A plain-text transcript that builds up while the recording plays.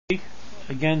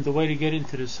again, the way to get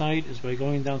into the site is by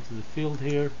going down to the field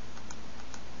here,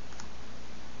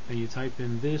 and you type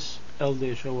in this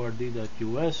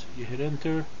l-ord.us, you hit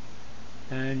enter,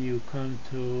 and you come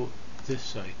to this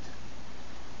site.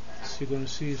 So you're going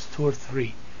to see is tour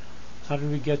 3. How do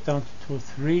we get down to tour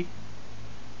 3?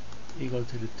 You go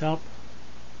to the top,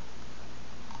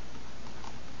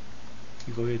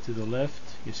 you go here to the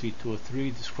left, you see tour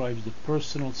 3 describes the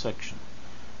personal section.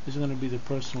 This is going to be the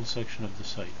personal section of the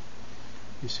site.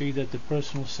 You see that the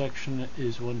personal section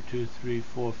is 1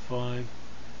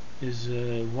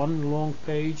 long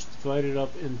page divided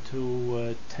up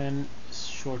into 10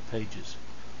 short pages.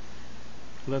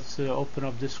 Let's open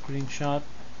up this screenshot.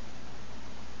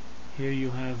 Here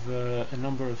you have a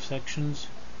number of sections.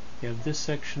 You have this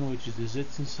section, which is the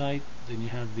Zitzen site, then you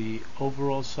have the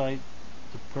overall site,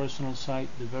 the personal site,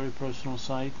 the very personal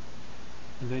site,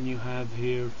 and then you have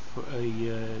here for a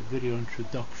video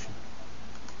introduction.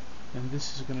 And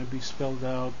this is going to be spelled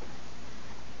out.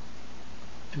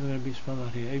 It's going to be spelled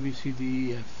out here: A, B, C, D,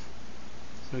 E, F.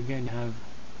 So again, you have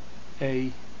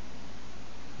A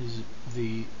is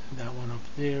that one up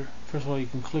there. First of all, you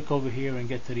can click over here and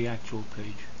get to the actual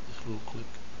page. This little click.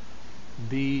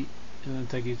 B is going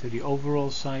to take you to the overall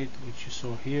site, which you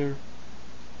saw here.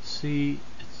 C,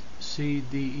 D,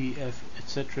 E, F,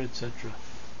 etc., etc.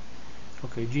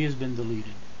 Okay, G has been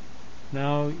deleted.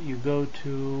 Now you go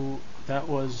to that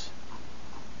was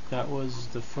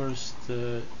the first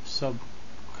the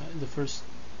first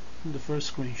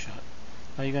screenshot.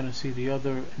 Now you're going to see the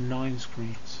other 9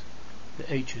 screens,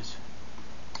 the H's,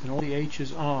 and all the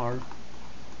H's are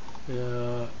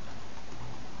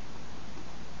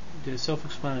they're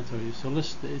self-explanatory. It's a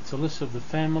list of the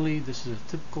family. This is a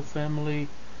typical family,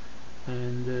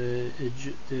 and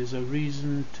there's a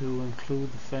reason to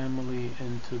include the family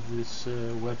into this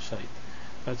website.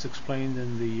 That's explained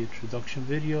in the introduction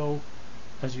video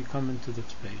as you come into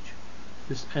this page.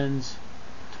 This ends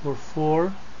tour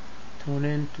 4. Tune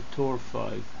in to tour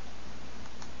 5.